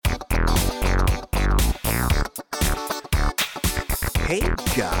Hey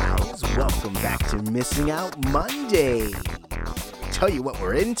guys, welcome back to Missing Out Monday. Tell you what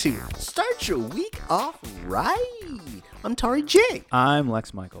we're into. Start your week off right. I'm Tari J. I'm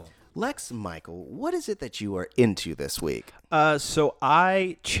Lex Michael. Lex Michael, what is it that you are into this week? So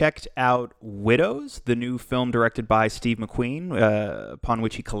I checked out Widows, the new film directed by Steve McQueen, upon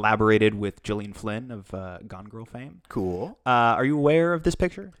which he collaborated with Gillian Flynn of Gone Girl fame. Cool. Are you aware of this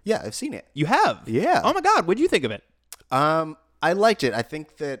picture? Yeah, I've seen it. You have? Yeah. Oh my God, what did you think of it? I liked it. I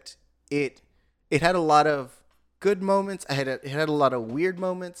think that it had a lot of good moments. It had a lot of weird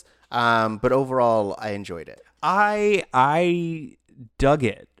moments. But overall, I enjoyed it. I dug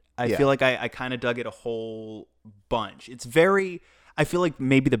it. I Yeah. feel like I kind of dug it a whole bunch. I feel like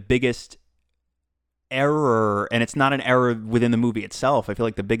maybe the biggest error, and it's not an error within the movie itself, I feel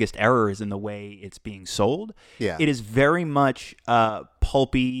like the biggest error is in the way it's being sold. Yeah. It is very much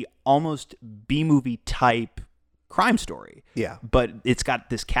pulpy, almost B-movie type crime story. Yeah. But it's got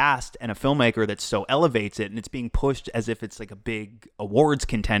this cast and a filmmaker that so elevates it, and it's being pushed as if it's like a big awards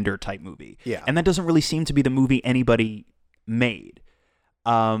contender type movie. Yeah. And that doesn't really seem to be the movie anybody made.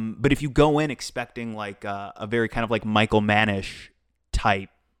 But if you go in expecting like a very kind of like Michael Mannish type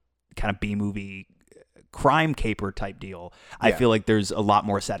kind of B-movie crime caper type deal, I Yeah. feel like there's a lot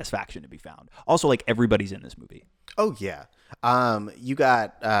more satisfaction to be found. Also, like everybody's in this movie. Oh yeah. You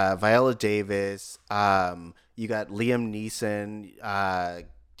got Viola Davis. You got Liam Neeson.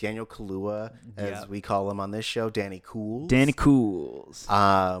 Daniel Kaluuya, as Yeah. we call him on this show, Danny Cools. Danny Cools.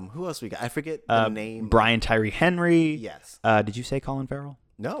 Who else we got? I forget the name. Brian Tyree Henry. Yes. Did you say Colin Farrell?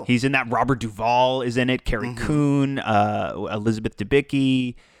 No. He's in that. Robert Duvall is in it. Carrie Coon, Elizabeth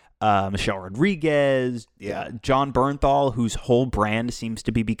Debicki, Michelle Rodriguez, Yeah. John Bernthal, whose whole brand seems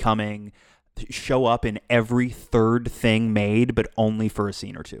to be becoming show up in every third thing made, but only for a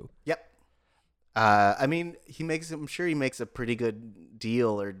scene or two. Yep. I mean, I'm sure he makes a pretty good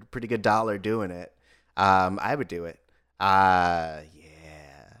deal or pretty good dollar doing it. I would do it. Yeah.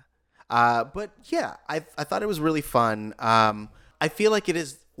 But yeah, I thought it was really fun. I feel like it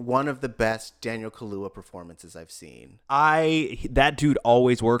is one of the best Daniel Kaluuya performances I've seen. That dude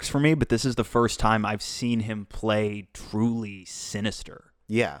always works for me, but this is the first time I've seen him play truly sinister.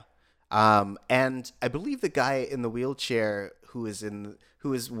 Yeah. And I believe the guy in the wheelchair who is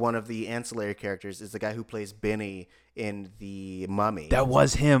one of the ancillary characters is the guy who plays Benny in The Mummy. That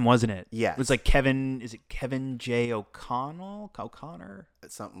was him, wasn't it? Yes. It was like Kevin J. O'Connor?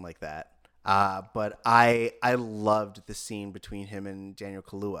 Something like that. But I loved the scene between him and Daniel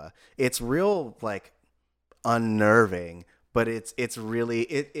Kaluuya. It's real like unnerving, but it's really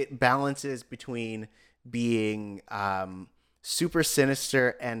it balances between being super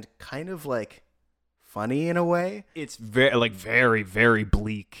sinister and kind of like funny in a way. It's very, very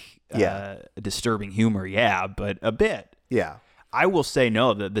bleak, Yeah. disturbing humor, yeah, but a bit. Yeah. I will say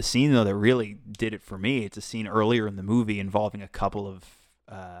no. The scene though that really did it for me, it's a scene earlier in the movie involving a couple of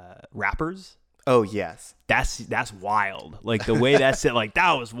rappers. Oh yes. That's wild. Like the way that's it, like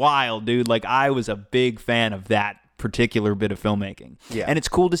that was wild, dude. Like I was a big fan of that particular bit of filmmaking. Yeah. And it's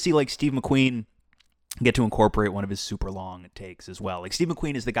cool to see like Steve McQueen get to incorporate one of his super long takes as well. Like Steve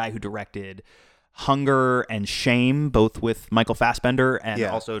McQueen is the guy who directed Hunger and Shame, both with Michael Fassbender, and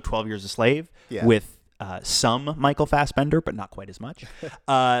Yeah. also 12 Years a Slave Yeah. with some Michael Fassbender, but not quite as much.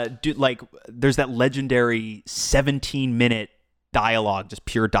 Dude, like there's that legendary 17-minute dialogue, just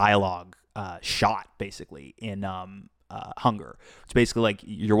pure dialogue shot basically in Hunger. It's basically like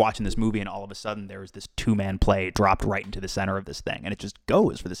you're watching this movie and all of a sudden there's this 2-man play dropped right into the center of this thing, and it just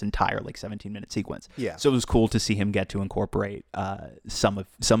goes for this entire like 17-minute sequence. Yeah. So it was cool to see him get to incorporate some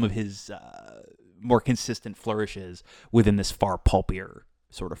of his more consistent flourishes within this far pulpier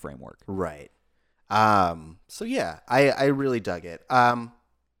sort of framework. Right. So yeah, I really dug it.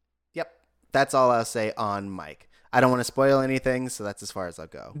 Yep. That's all I'll say on Mike. I don't want to spoil anything, so that's as far as I'll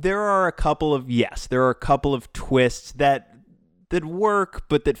go. There are a couple of twists that work,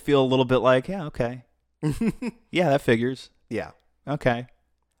 but that feel a little bit like, yeah, okay. Yeah, that figures. Yeah. Okay.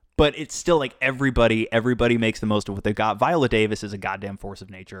 But it's still like everybody makes the most of what they've got. Viola Davis is a goddamn force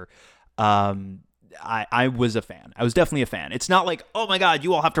of nature. I was a fan. I was definitely a fan. It's not like, oh my God,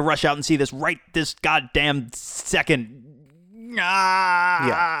 you all have to rush out and see this right this goddamn second.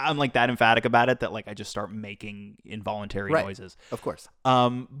 Yeah. I'm like that emphatic about it that like I just start making involuntary Right. noises. Of course.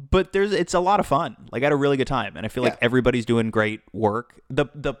 But it's a lot of fun. Like I had a really good time, and I feel like Yeah. everybody's doing great work. The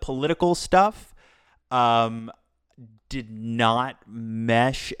political stuff did not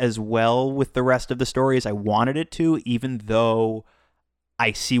mesh as well with the rest of the story as I wanted it to, even though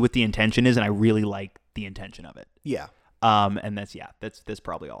I see what the intention is and I really like the intention of it. Yeah. And that's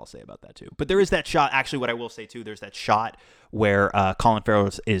probably all I'll say about that too. But there is that shot. Actually, what I will say too, there's that shot where Colin Farrell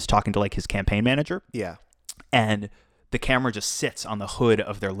is talking to like his campaign manager, Yeah. and the camera just sits on the hood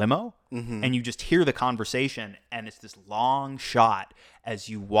of their limo, and you just hear the conversation, and it's this long shot as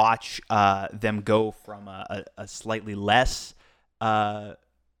you watch them go from a slightly less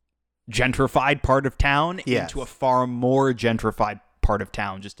gentrified part of town Yes. into a far more gentrified part of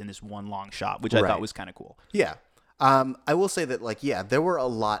town, just in this one long shot, which I thought was kind of cool. Yeah. I will say that, like, yeah, there were a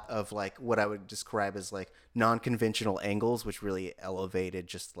lot of, like, what I would describe as, like, non-conventional angles, which really elevated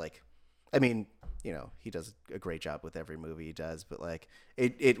just, like, I mean, you know, he does a great job with every movie he does, but, like,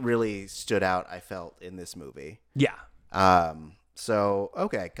 it really stood out, I felt, in this movie. Yeah. So,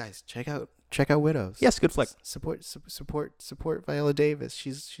 okay, guys, check out Widows. Yes, good flick. Support Viola Davis.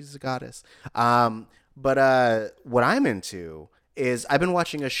 She's a goddess. But what I'm into is I've been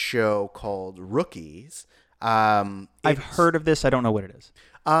watching a show called Rookies. I've heard of this. I don't know what it is.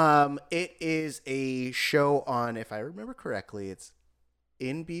 It is a show on, if I remember correctly, it's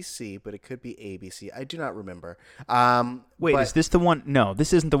NBC, but it could be ABC. I do not remember. Wait, is this the one? No,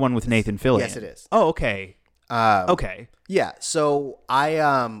 this isn't the one with Nathan Fillion. Yes, it is. Oh, okay. Okay. Yeah. So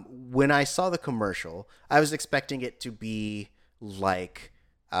when I saw the commercial, I was expecting it to be like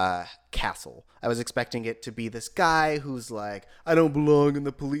Castle. I was expecting it to be this guy who's like, I don't belong in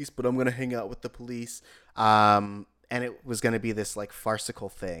the police, but I'm gonna hang out with the police. And it was gonna be this like farcical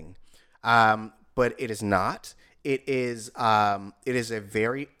thing. But it is not. It is a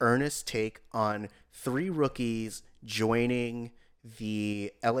very earnest take on three rookies joining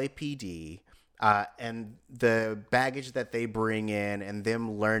the LAPD. And the baggage that they bring in and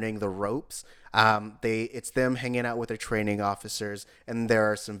them learning the ropes, it's them hanging out with their training officers, and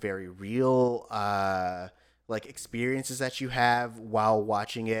there are some very real like experiences that you have while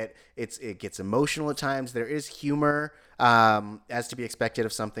watching it. It gets emotional at times. There is humor, as to be expected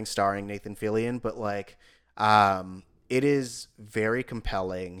of something starring Nathan Fillion, but like it is very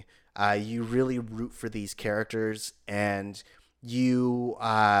compelling. You really root for these characters, and you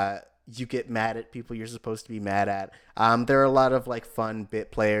get mad at people you're supposed to be mad at. There are a lot of like fun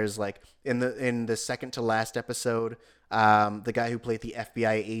bit players. Like in the second to last episode, the guy who played the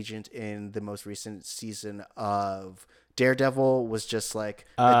FBI agent in the most recent season of Daredevil was just like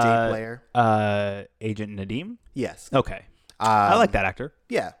a day player. Agent Nadim? Yes. Okay. I like that actor.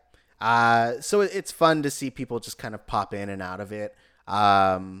 Yeah. So it's fun to see people just kind of pop in and out of it.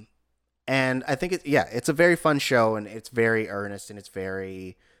 And I think it's a very fun show, and it's very earnest, and it's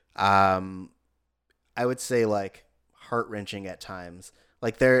very, I would say like heart-wrenching at times.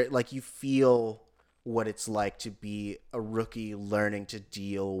 Like you feel what it's like to be a rookie learning to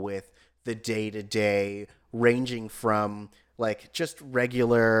deal with the day-to-day, ranging from like just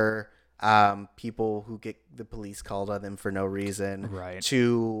regular people who get the police called on them for no reason, right,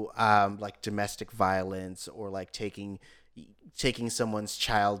 to like domestic violence, or like taking someone's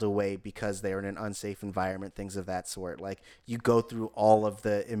child away because they're in an unsafe environment, things of that sort. Like you go through all of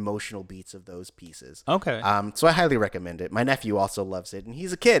the emotional beats of those pieces. Okay. So I highly recommend it. My nephew also loves it, and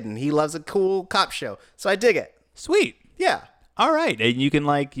he's a kid, and he loves a cool cop show, so I dig it. Sweet. Yeah. All right, and you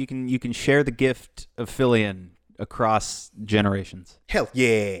can share the gift of Fillion across generations. Hell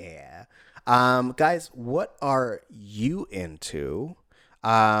yeah. Guys, what are you into?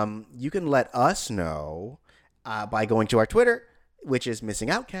 You can let us know by going to our Twitter, which is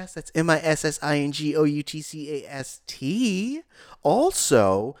Missing Outcast. That's MissingOutcast.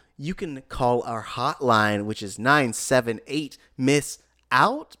 Also, you can call our hotline, which is 978 Miss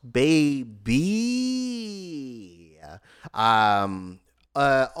Out Baby. Also,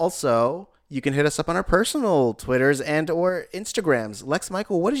 you can hit us up on our personal Twitters and or Instagrams. Lex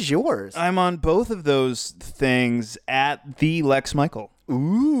Michael, what is yours? I'm on both of those things at the Lex Michael.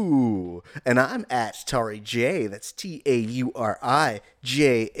 Ooh, and I'm at Tari J. That's TauriJay.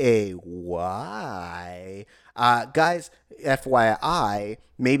 Guys, FYI,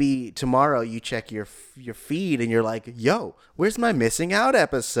 maybe tomorrow you check your feed and you're like, yo, where's my Missing Out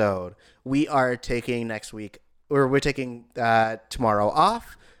episode? We are taking we're taking tomorrow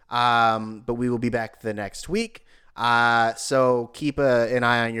off, but we will be back the next week. So keep an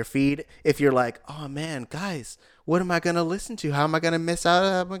eye on your feed. If you're like, oh man, guys, what am I going to listen to? How am I going to miss out?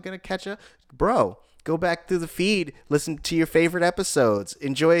 How am I going to catch up? Bro, go back through the feed, listen to your favorite episodes,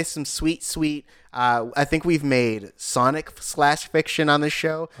 enjoy some sweet, I think we've made Sonic/fiction on this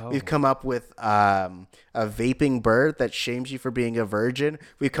show. Oh. We've come up with a vaping bird that shames you for being a virgin.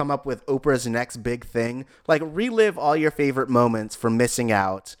 We've come up with Oprah's next big thing. Like, relive all your favorite moments from Missing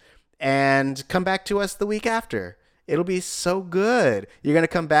Out and come back to us the week after. It'll be so good. You're going to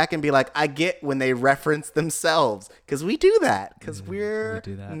come back and be like, I get when they reference themselves. Because we do that. Because we're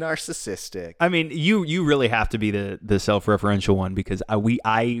narcissistic. I mean, you really have to be the self-referential one, because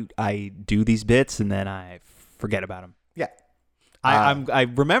I do these bits and then I forget about them. Yeah. I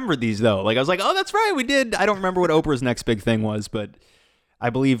remembered these, though. Like, I was like, oh, that's right, we did. I don't remember what Oprah's next big thing was, but I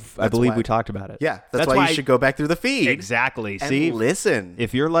believe we talked about it. Yeah, that's why you should go back through the feed. Exactly. And see, listen.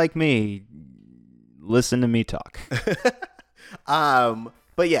 If you're like me, listen to me talk.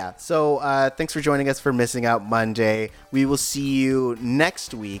 But yeah, so thanks for joining us for Missing Out Monday. We will see you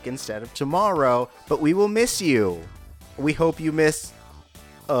next week instead of tomorrow, but we will miss you. We hope you miss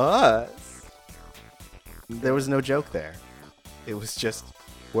us. There was no joke there. It was just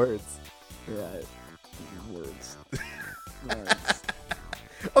words. Right. Words.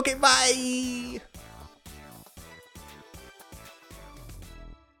 Okay, bye.